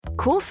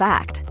Cool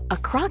fact, a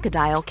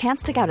crocodile can't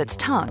stick out its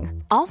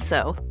tongue.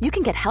 Also, you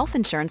can get health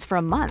insurance for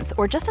a month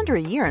or just under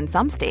a year in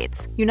some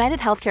states. United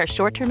Healthcare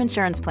short-term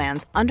insurance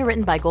plans,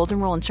 underwritten by Golden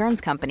Rule Insurance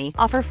Company,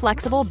 offer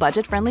flexible,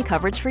 budget-friendly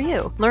coverage for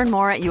you. Learn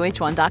more at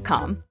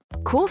uh1.com.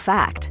 Cool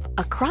fact,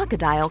 a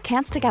crocodile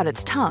can't stick out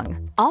its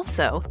tongue.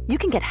 Also, you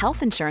can get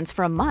health insurance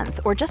for a month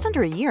or just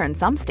under a year in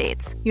some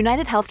states.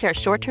 United Healthcare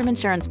short-term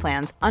insurance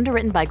plans,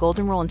 underwritten by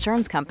Golden Rule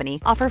Insurance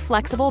Company, offer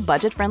flexible,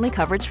 budget-friendly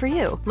coverage for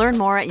you. Learn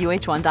more at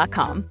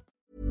uh1.com.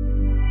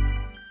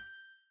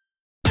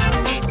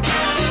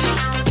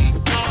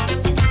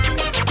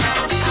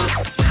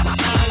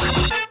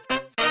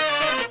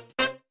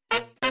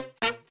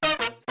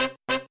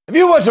 If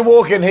you were to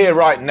walk in here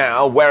right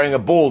now wearing a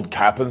bald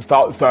cap and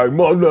start saying,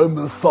 "My name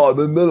is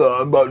Simon Miller,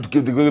 I'm about to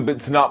give the good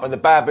bits an up and the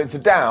bad bits a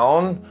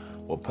down,"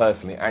 well,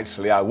 personally,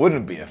 actually, I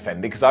wouldn't be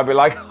offended because I'd be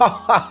like,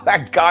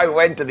 that guy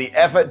went to the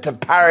effort to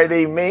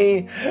parody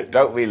me.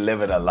 Don't we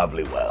live in a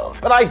lovely world?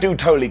 But I do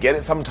totally get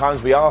it.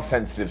 Sometimes we are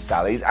sensitive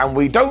Sallys and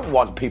we don't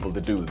want people to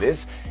do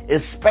this,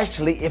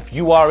 especially if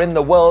you are in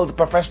the world of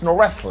professional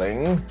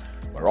wrestling,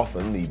 where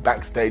often the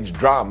backstage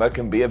drama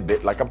can be a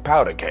bit like a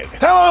powder keg.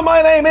 Hello,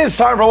 my name is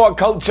Simon from What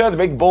Culture, the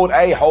big bald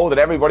a-hole that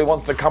everybody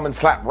wants to come and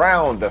slap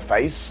round the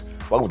face.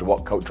 Welcome to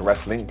What Culture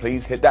Wrestling.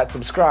 Please hit that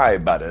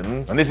subscribe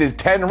button. And this is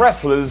 10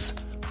 wrestlers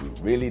who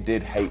really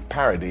did hate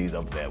parodies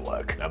of their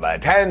work. Number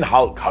 10,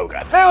 Hulk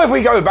Hogan. Now, if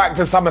we go back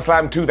to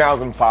SummerSlam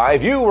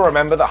 2005, you will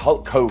remember that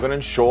Hulk Hogan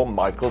and Shawn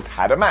Michaels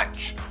had a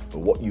match. But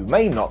what you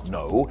may not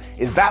know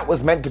is that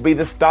was meant to be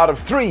the start of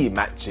 3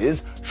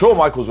 matches. Shawn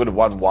Michaels would have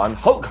won 1,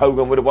 Hulk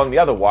Hogan would have won the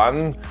other 1,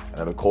 and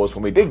then of course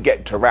when we did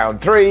get to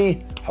round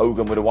 3,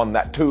 Hogan would have won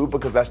that too,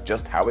 because that's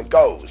just how it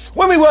goes.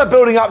 When we were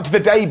building up to the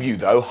debut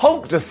though,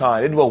 Hulk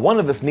decided, well, one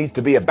of us needs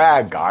to be a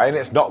bad guy, and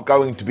it's not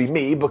going to be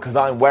me because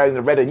I'm wearing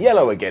the red and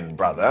yellow again,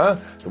 brother.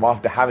 So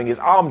after having his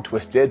arm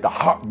twisted, the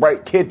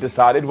Heartbreak Kid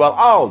decided, well,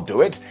 I'll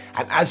do it.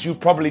 And as you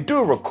probably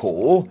do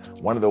recall,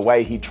 one of the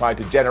way he tried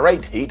to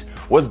generate heat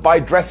was by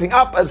dressing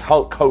up as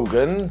Hulk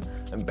Hogan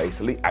and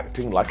basically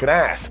acting like an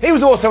ass. He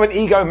was also an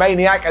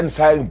egomaniac and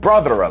saying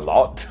brother a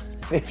lot,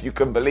 if you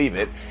can believe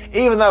it.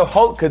 Even though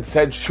Hulk had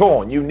said,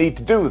 Shawn, you need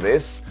to do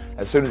this,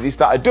 as soon as he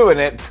started doing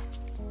it,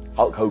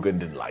 Hulk Hogan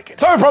didn't like it.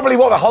 So probably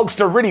what the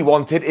Hulkster really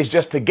wanted is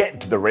just to get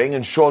to the ring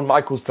and Shawn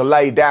Michaels to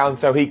lay down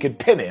so he could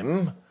pin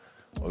him.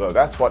 Although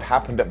that's what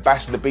happened at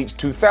Bash at the Beach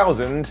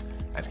 2000,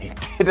 and he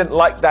didn't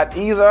like that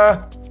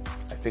either.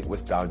 I think we're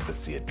starting to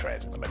see a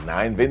trend. Number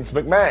 9, Vince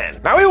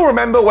McMahon. Now, we all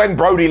remember when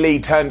Brody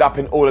Lee turned up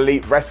in All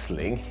Elite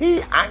Wrestling,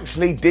 he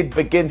actually did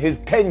begin his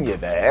tenure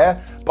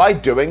there by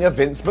doing a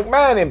Vince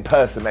McMahon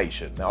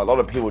impersonation. Now, a lot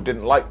of people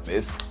didn't like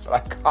this, but I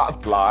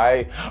can't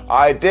lie,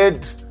 I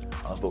did.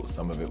 I thought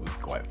some of it was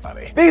quite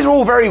funny. These are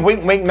all very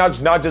wink, wink,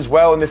 nudge, nudge as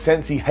well, in the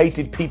sense he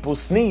hated people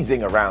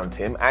sneezing around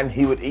him and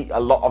he would eat a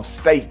lot of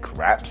steak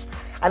wraps.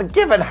 And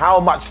given how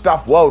much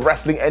stuff World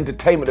Wrestling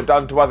Entertainment have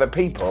done to other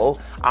people,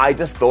 I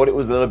just thought it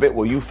was a little bit,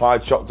 well, you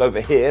fired shots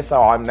over here,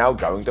 so I'm now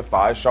going to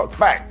fire shots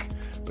back.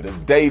 But as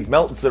Dave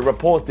Meltzer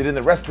reported in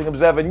the Wrestling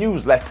Observer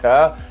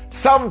newsletter,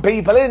 some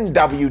people in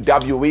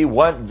WWE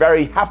weren't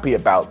very happy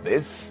about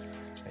this.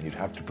 And you'd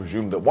have to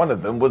presume that one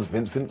of them was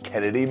Vincent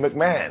Kennedy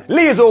McMahon.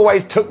 Lee as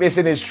always took this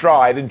in his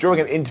stride, and during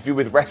an interview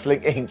with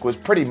Wrestling Inc. was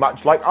pretty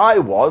much like I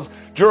was.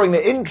 During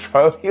the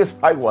intro, he was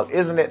like, well,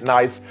 isn't it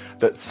nice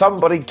that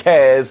somebody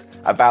cares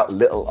about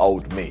little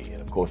old me?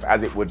 And of course,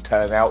 as it would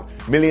turn out,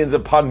 millions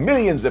upon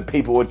millions of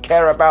people would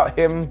care about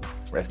him.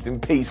 Rest in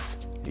peace.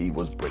 He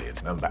was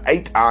brilliant. Number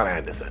 8, Arn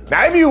Anderson.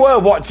 Now, if you were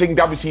watching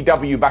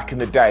WCW back in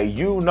the day,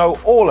 you know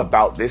all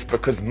about this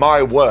because,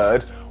 my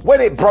word, when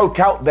it broke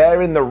out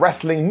there in the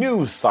wrestling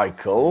news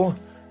cycle,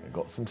 it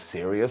got some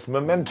serious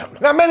momentum.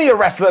 Now, many a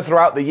wrestler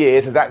throughout the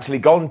years has actually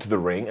gone to the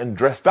ring and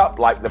dressed up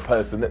like the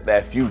person that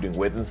they're feuding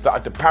with and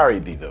started to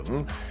parody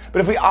them.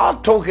 But if we are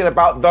talking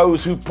about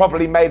those who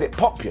probably made it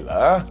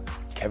popular,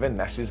 Kevin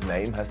Nash's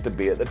name has to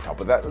be at the top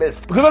of that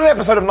list. Because on an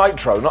episode of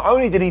Nitro, not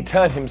only did he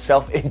turn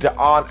himself into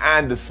Arn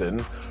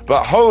Anderson,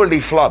 but holy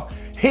flub,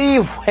 he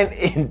went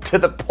into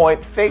the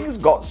point things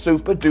got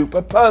super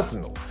duper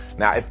personal.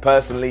 Now, if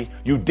personally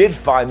you did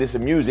find this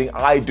amusing,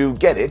 I do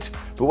get it,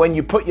 but when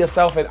you put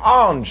yourself in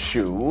Arn's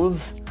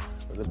shoes,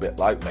 it's a bit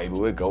like maybe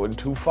we're going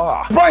too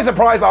far. Surprise,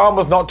 surprise, Arn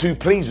was not too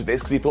pleased with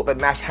this because he thought that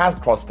Nash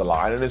had crossed the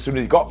line, and as soon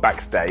as he got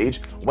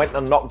backstage, went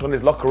and knocked on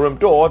his locker room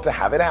door to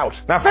have it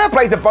out. Now, fair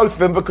play to both of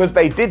them because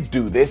they did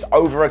do this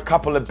over a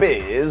couple of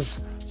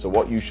beers. So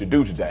what you should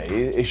do today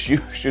is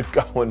you should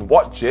go and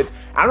watch it.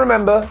 And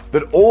remember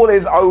that all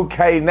is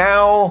okay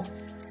now.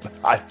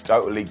 I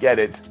totally get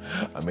it.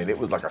 I mean, it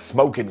was like a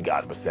smoking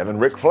gun for 7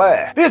 Ric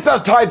Flair. This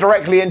does tie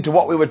directly into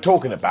what we were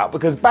talking about,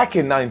 because back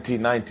in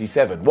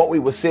 1997, what we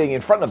were seeing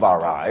in front of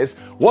our eyes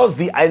was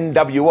the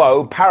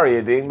NWO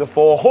parodying the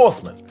Four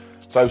Horsemen.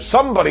 So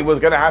somebody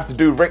was going to have to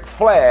do Ric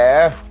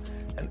Flair,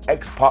 and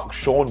X-Pac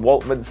Sean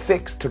Waltman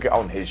 6 took it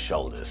on his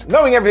shoulders.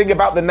 Knowing everything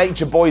about the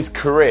Nature Boy's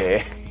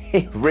career,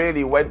 he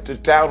really went to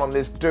town on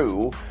this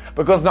too.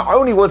 because not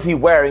only was he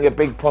wearing a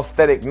big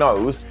prosthetic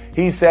nose,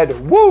 he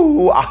said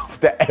woo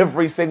after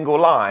every single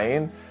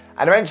line,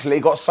 and eventually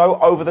got so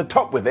over the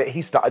top with it,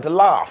 he started to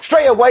laugh.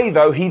 Straight away,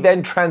 though, he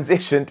then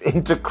transitioned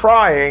into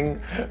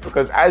crying,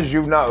 because as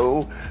you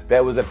know,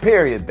 there was a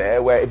period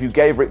there where if you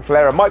gave Ric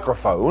Flair a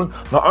microphone,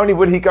 not only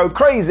would he go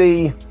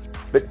crazy,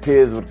 but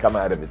tears would come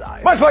out of his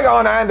eyes. Much like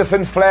Arn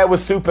Anderson, Flair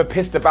was super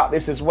pissed about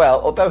this as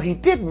well, although he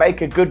did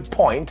make a good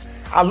point.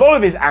 A lot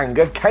of his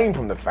anger came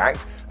from the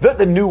fact that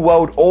the New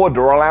World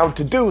Order are allowed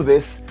to do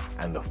this,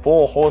 and the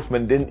Four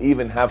Horsemen didn't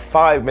even have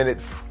 5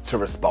 minutes to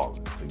respond.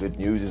 The good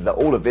news is that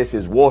all of this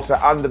is water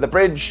under the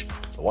bridge.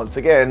 So once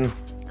again,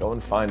 go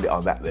and find it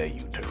on that there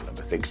YouTube.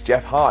 Number 6,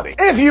 Jeff Hardy.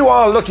 If you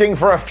are looking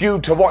for a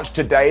feud to watch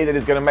today that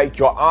is going to make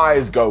your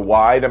eyes go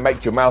wide and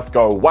make your mouth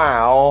go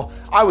wow,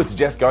 I would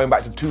suggest going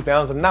back to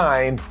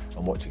 2009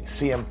 and watching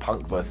CM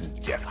Punk versus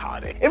Jeff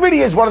Hardy. It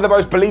really is one of the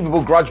most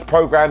believable grudge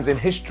programs in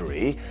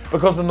history,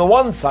 because on the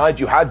one side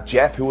you had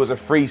Jeff, who was a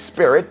free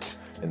spirit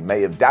and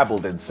may have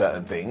dabbled in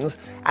certain things,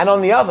 and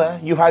on the other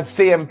you had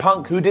CM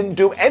Punk, who didn't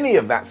do any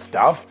of that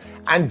stuff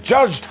and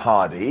judged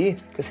Hardy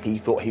because he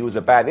thought he was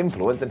a bad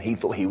influence and he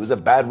thought he was a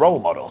bad role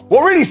model.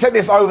 What really set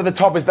this over the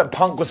top is that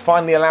Punk was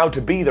finally allowed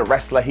to be the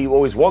wrestler he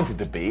always wanted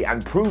to be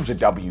and prove to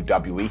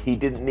WWE he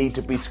didn't need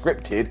to be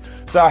scripted,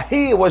 so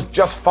he was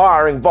just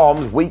firing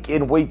bombs week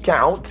in, week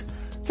out,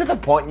 to the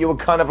point you were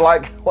kind of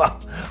like, well,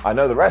 I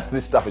know the rest of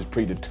this stuff is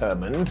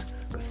predetermined,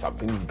 but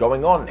something's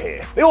going on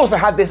here. They also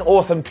had this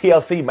awesome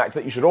TLC match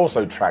that you should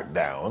also track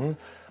down.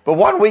 But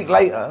 1 week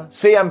later,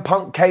 CM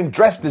Punk came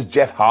dressed as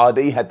Jeff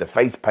Hardy, had the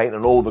face paint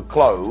and all the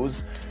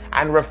clothes,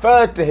 and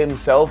referred to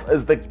himself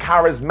as the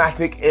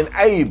charismatic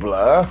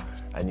enabler.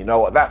 And you know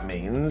what that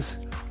means.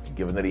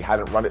 Given that he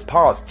hadn't run it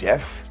past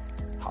Jeff,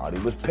 Hardy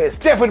was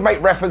pissed. Jeff would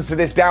make reference to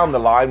this down the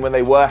line when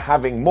they were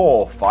having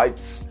more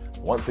fights.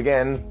 Once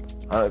again,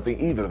 I don't think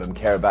either of them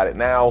care about it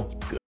now.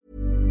 Good.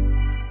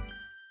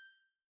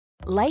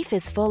 Life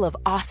is full of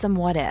awesome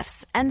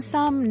what-ifs, and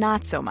some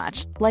not so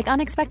much, like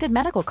unexpected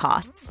medical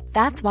costs.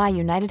 That's why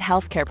United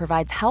Healthcare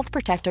provides Health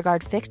Protector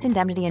Guard fixed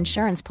indemnity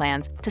insurance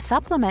plans to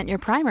supplement your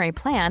primary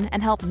plan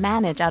and help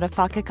manage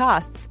out-of-pocket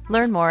costs.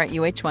 Learn more at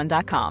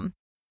UH1.com.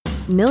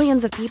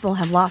 Millions of people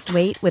have lost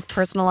weight with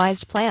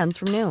personalized plans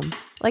from Noom.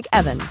 Like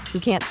Evan, who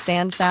can't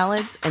stand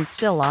salads and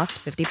still lost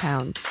 50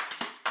 pounds.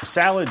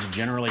 Salads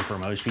generally for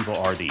most people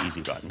are the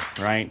easy button,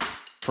 right?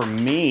 For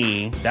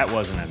me, that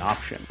wasn't an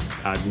option.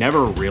 I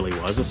never really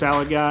was a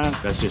salad guy.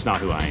 That's just not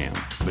who I am.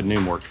 But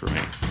Noom worked for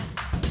me.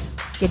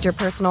 Get your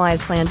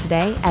personalized plan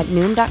today at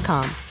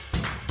Noom.com.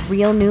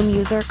 Real Noom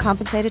user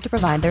compensated to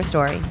provide their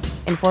story.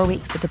 In 4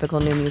 weeks, the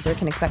typical Noom user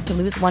can expect to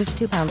lose 1 to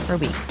 2 pounds per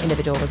week.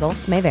 Individual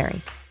results may vary.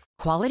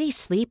 Quality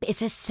sleep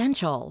is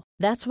essential.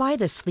 That's why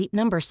the Sleep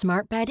Number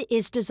Smart Bed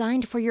is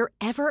designed for your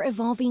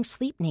ever-evolving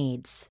sleep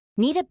needs.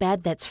 Need a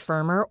bed that's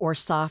firmer or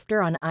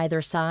softer on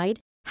either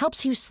side?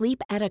 Helps you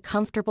sleep at a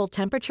comfortable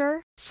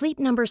temperature? Sleep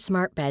Number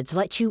Smart Beds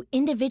let you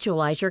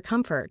individualize your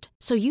comfort,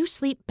 so you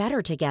sleep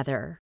better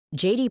together.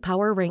 J.D.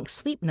 Power ranks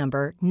Sleep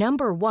Number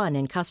number 1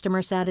 in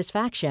customer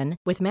satisfaction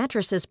with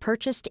mattresses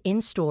purchased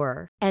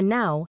in-store. And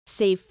now,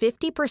 save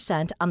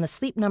 50% on the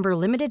Sleep Number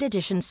Limited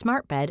Edition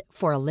Smart Bed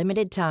for a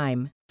limited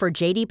time. For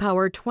J.D.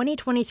 Power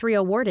 2023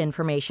 award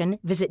information,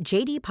 visit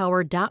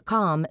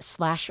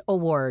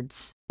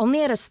jdpower.com/awards.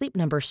 Only at a Sleep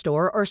Number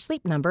store or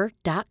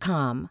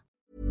sleepnumber.com.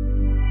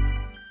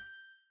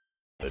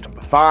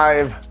 Number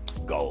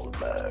 5,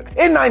 Goldberg.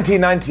 In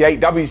 1998,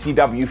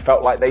 WCW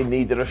felt like they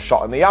needed a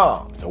shot in the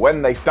arm. So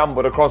when they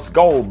stumbled across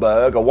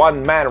Goldberg, a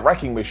one-man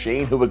wrecking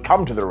machine who would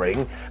come to the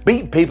ring,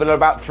 beat people in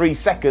about 3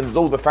 seconds,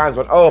 all the fans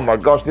went, oh my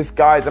gosh, this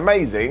guy's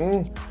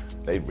amazing.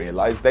 They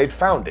realized they'd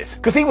found it.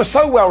 Because he was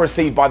so well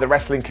received by the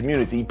wrestling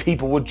community,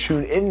 people would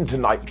tune in to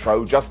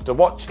Nitro just to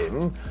watch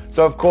him.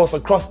 So of course,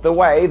 across the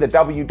way, the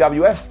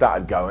WWF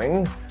started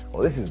going,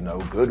 well, this is no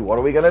good, what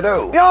are we going to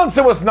do? The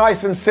answer was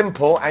nice and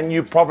simple, and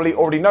you probably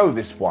already know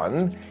this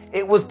one.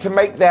 It was to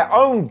make their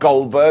own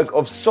Goldberg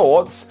of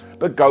sorts,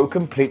 but go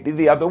completely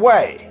the other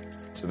way.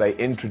 So they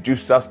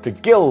introduced us to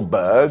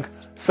Gillberg,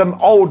 some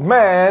old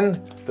man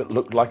that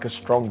looked like a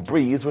strong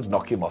breeze would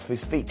knock him off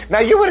his feet. Now,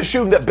 you would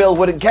assume that Bill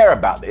wouldn't care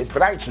about this,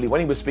 but actually, when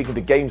he was speaking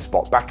to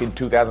GameSpot back in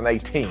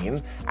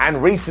 2018,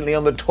 and recently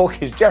on the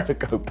Talk Is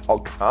Jericho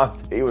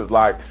podcast, he was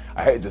like,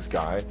 I hate this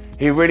guy.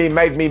 He really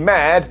made me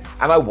mad,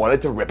 and I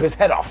wanted to rip his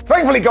head off.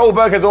 Thankfully,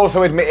 Goldberg has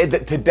also admitted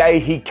that today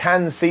he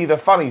can see the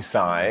funny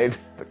side.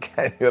 But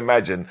can you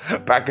imagine,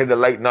 back in the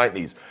late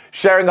 90s,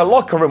 sharing a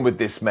locker room with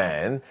this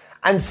man,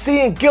 and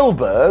seeing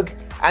Gillberg,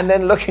 and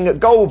then looking at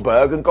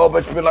Goldberg, and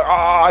Goldberg being like,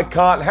 I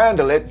can't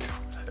handle it.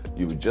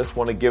 You would just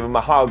want to give him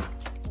a hug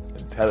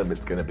and tell him it's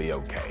going to be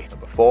okay.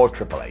 Number 4,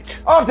 Triple H.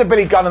 After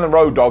Billy Gunn and the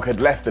Road Dogg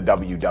had left the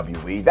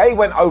WWE, they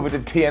went over to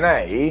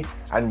TNA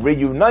and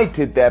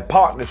reunited their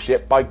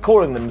partnership by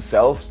calling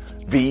themselves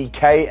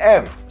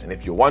VKM. And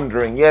if you're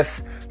wondering,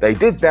 yes, they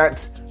did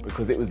that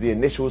because it was the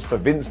initials for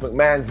Vince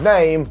McMahon's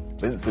name,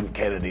 Vincent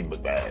Kennedy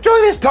McMahon.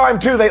 During this time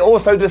too, they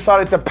also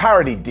decided to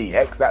parody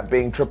DX, that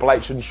being Triple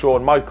H and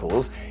Shawn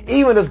Michaels,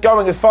 even as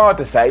going as far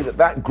to say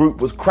that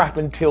group was crap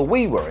until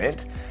we were in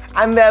it,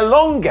 and their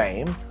long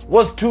game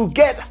was to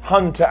get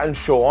Hunter and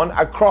Shawn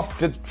across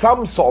to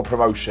some sort of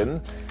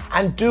promotion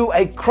and do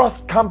a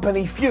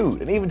cross-company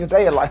feud. And even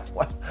today you're like,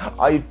 what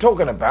are you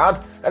talking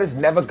about? That is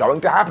never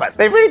going to happen.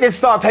 They really did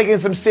start taking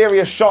some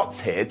serious shots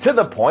here, to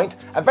the point,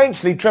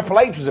 eventually Triple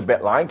H was a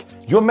bit like,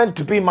 you're meant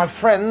to be my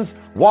friends,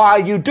 why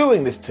are you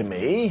doing this to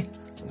me?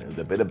 And there was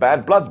a bit of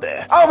bad blood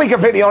there. I'll be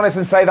completely honest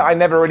and say that I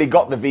never really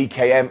got the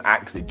VKM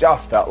act, it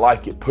just felt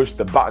like it pushed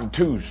the button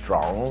too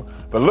strong.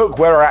 But look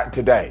where we're at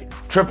today.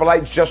 Triple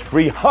H just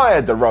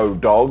rehired the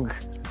Road Dogg.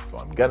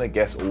 I'm gonna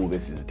guess all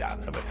this is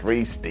done. Number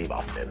 3, Steve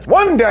Austin.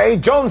 One day,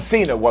 John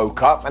Cena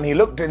woke up and he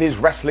looked at his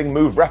wrestling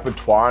move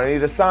repertoire and he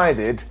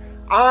decided,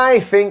 I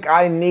think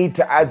I need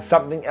to add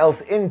something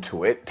else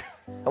into it.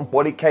 And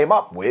what he came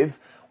up with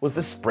was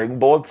the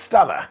springboard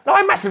stunner. Now,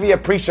 I massively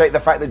appreciate the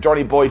fact that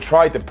Johnny Boy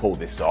tried to pull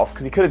this off,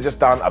 because he could have just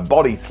done a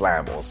body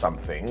slam or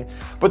something.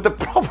 But the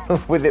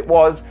problem with it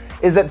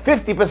is that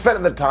 50%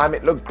 of the time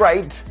it looked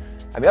great,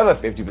 and the other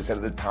 50%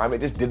 of the time,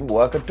 it just didn't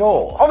work at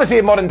all. Obviously,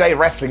 in modern day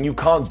wrestling, you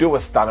can't do a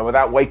stunner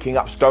without waking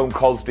up Stone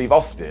Cold Steve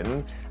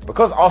Austin.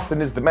 Because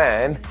Austin is the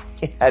man,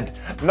 he had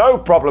no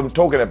problem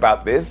talking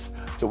about this.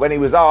 So when he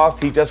was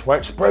asked, he just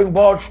went,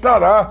 springboard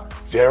stunner,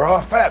 zero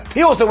effect.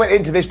 He also went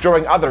into this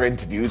during other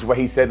interviews where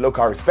he said, look,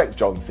 I respect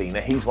John Cena.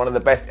 He's one of the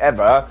best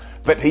ever,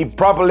 but he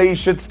probably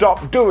should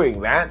stop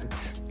doing that.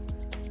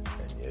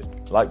 And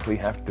you'd likely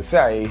have to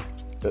say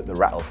that the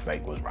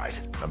rattlesnake was right.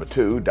 Number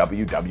 2,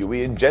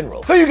 WWE in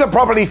general. So you can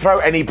probably throw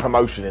any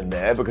promotion in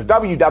there, because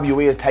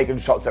WWE has taken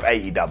shots at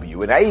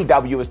AEW, and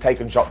AEW has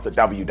taken shots at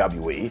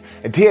WWE,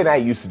 and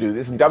TNA used to do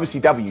this, and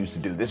WCW used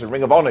to do this, and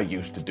Ring of Honor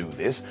used to do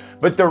this.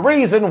 But the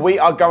reason we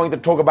are going to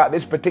talk about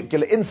this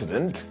particular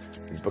incident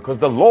is because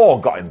the law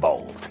got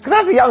involved. Because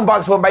as the Young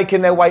Bucks were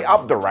making their way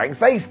up the ranks,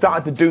 they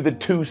started to do the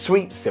too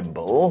sweet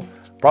symbol.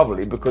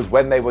 Probably because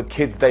when they were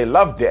kids, they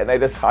loved it, and they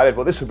decided,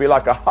 well, this would be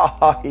like a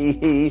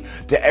ha-ha-hee-hee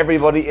to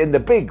everybody in the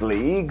big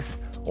leagues.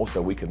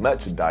 Also, we can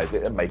merchandise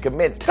it and make a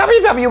mint.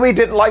 WWE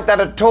didn't like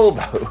that at all,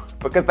 though,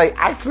 because they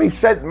actually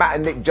sent Matt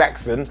and Nick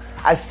Jackson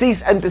a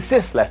cease and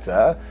desist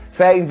letter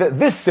saying that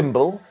this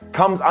symbol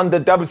comes under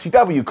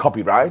WCW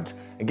copyright,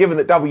 and given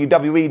that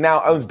WWE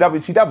now owns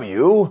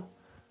WCW,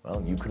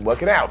 well, you can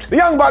work it out. The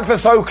Young Bucks are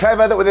so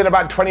clever that within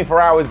about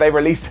 24 hours they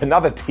released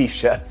another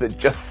t-shirt that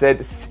just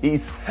said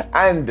cease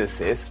and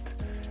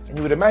desist. And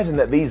you would imagine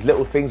that these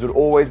little things would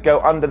always go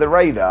under the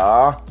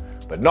radar,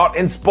 but not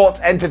in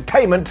sports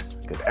entertainment,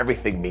 because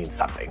everything means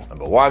something.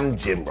 Number 1,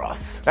 Jim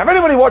Ross. Now, if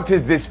anybody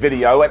watches this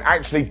video and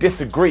actually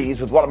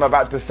disagrees with what I'm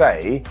about to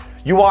say,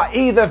 you are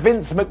either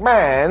Vince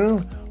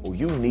McMahon, or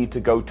you need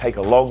to go take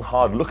a long,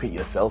 hard look at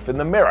yourself in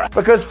the mirror.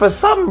 Because for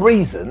some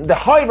reason, the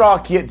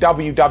hierarchy at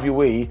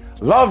WWE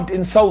loved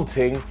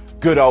insulting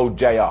good old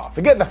JR.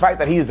 Forget the fact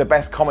that he is the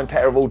best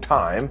commentator of all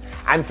time,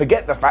 and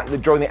forget the fact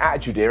that during the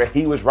Attitude Era,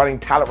 he was running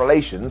talent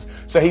relations,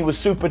 so he was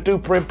super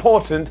duper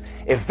important.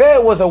 If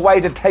there was a way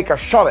to take a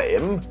shot at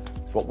him,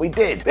 it's what we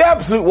did. The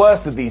absolute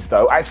worst of these,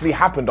 though, actually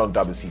happened on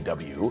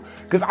WCW,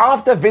 because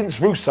after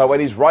Vince Russo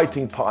and his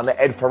writing partner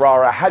Ed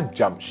Ferrara had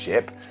jumped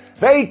ship,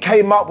 they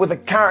came up with a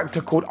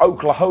character called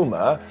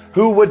Oklahoma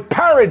who would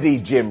parody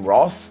Jim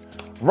Ross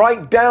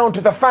right down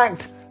to the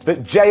fact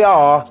that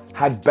JR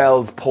had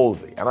Bell's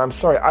palsy. And I'm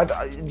sorry,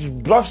 it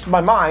just blows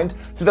my mind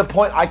to the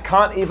point I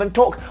can't even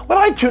talk. When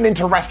I tune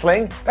into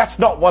wrestling, that's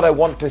not what I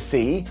want to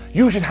see.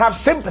 You should have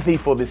sympathy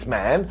for this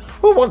man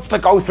who wants to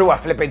go through a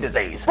flipping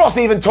disease. Ross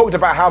even talked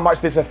about how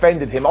much this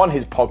offended him on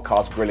his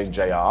podcast Grilling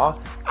JR.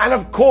 And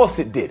of course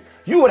it did.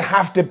 You would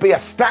have to be a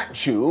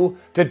statue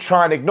to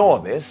try and ignore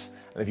this.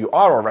 And if you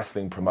are a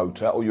wrestling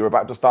promoter or you're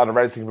about to start a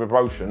wrestling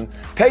promotion,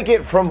 take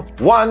it from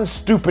one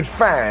stupid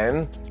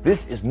fan.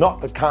 This is not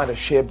the kind of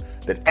shit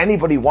that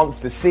anybody wants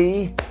to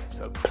see,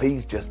 so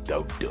please just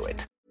don't do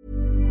it.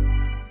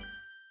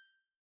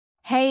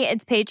 Hey,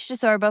 it's Paige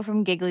DeSorbo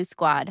from Giggly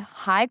Squad.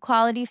 High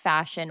quality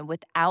fashion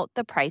without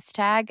the price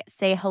tag.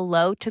 Say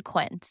hello to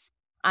Quince.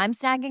 I'm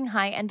snagging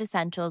high-end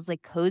essentials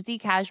like cozy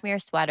cashmere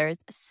sweaters,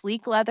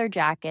 sleek leather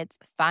jackets,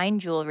 fine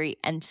jewelry,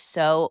 and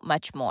so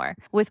much more.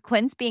 With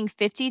Quince being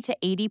 50 to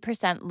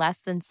 80%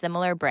 less than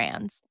similar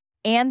brands.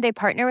 And they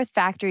partner with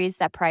factories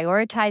that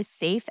prioritize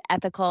safe,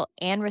 ethical,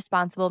 and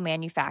responsible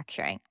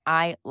manufacturing.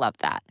 I love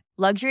that.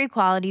 Luxury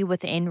quality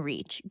within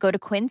reach. Go to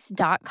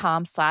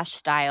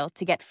quince.com/style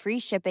to get free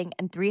shipping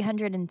and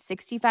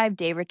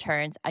 365-day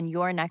returns on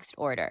your next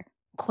order.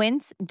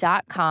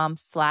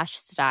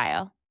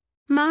 Quince.com/style.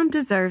 Mom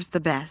deserves the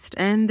best,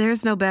 and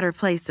there's no better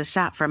place to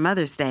shop for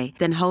Mother's Day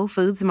than Whole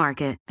Foods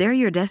Market. They're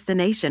your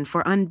destination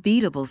for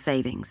unbeatable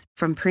savings,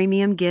 from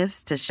premium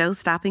gifts to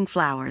show-stopping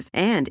flowers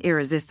and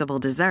irresistible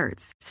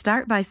desserts.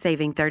 Start by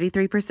saving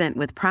 33%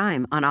 with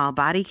Prime on all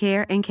body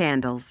care and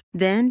candles.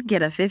 Then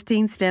get a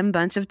 15-stem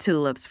bunch of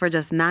tulips for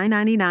just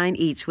 $9.99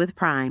 each with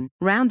Prime.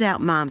 Round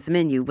out Mom's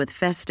menu with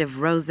festive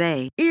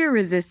rosé,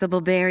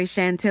 irresistible berry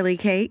chantilly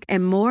cake,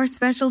 and more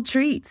special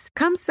treats.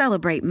 Come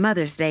celebrate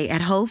Mother's Day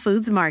at Whole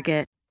Foods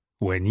Market.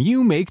 When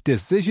you make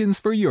decisions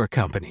for your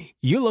company,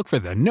 you look for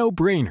the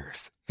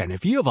no-brainers. And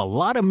if you have a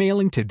lot of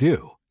mailing to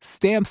do,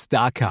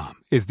 Stamps.com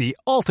is the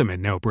ultimate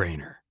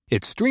no-brainer.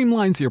 It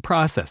streamlines your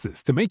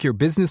processes to make your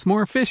business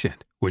more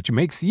efficient, which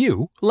makes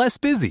you less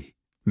busy.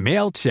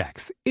 Mail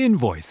checks,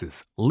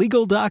 invoices,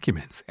 legal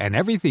documents, and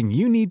everything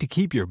you need to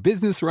keep your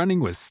business running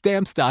with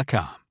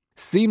Stamps.com.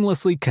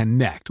 Seamlessly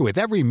connect with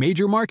every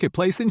major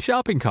marketplace and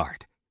shopping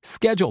cart.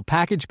 Schedule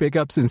package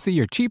pickups and see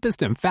your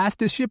cheapest and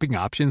fastest shipping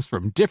options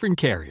from different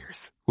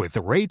carriers, with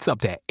rates up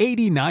to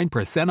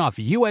 89% off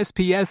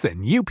USPS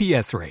and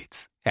UPS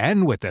rates.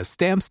 And with the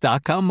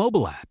Stamps.com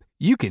mobile app,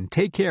 you can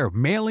take care of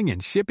mailing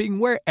and shipping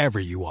wherever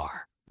you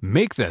are.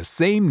 Make the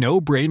same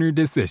no-brainer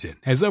decision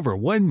as over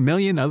 1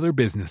 million other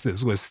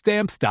businesses with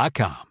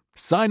Stamps.com.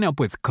 Sign up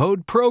with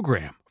code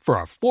PROGRAM for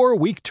a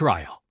 4-week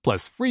trial,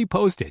 plus free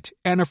postage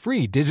and a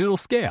free digital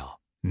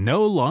scale.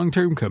 No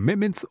long-term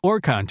commitments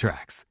or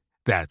contracts.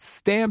 That's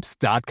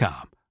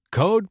Stamps.com.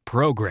 Code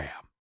PROGRAM.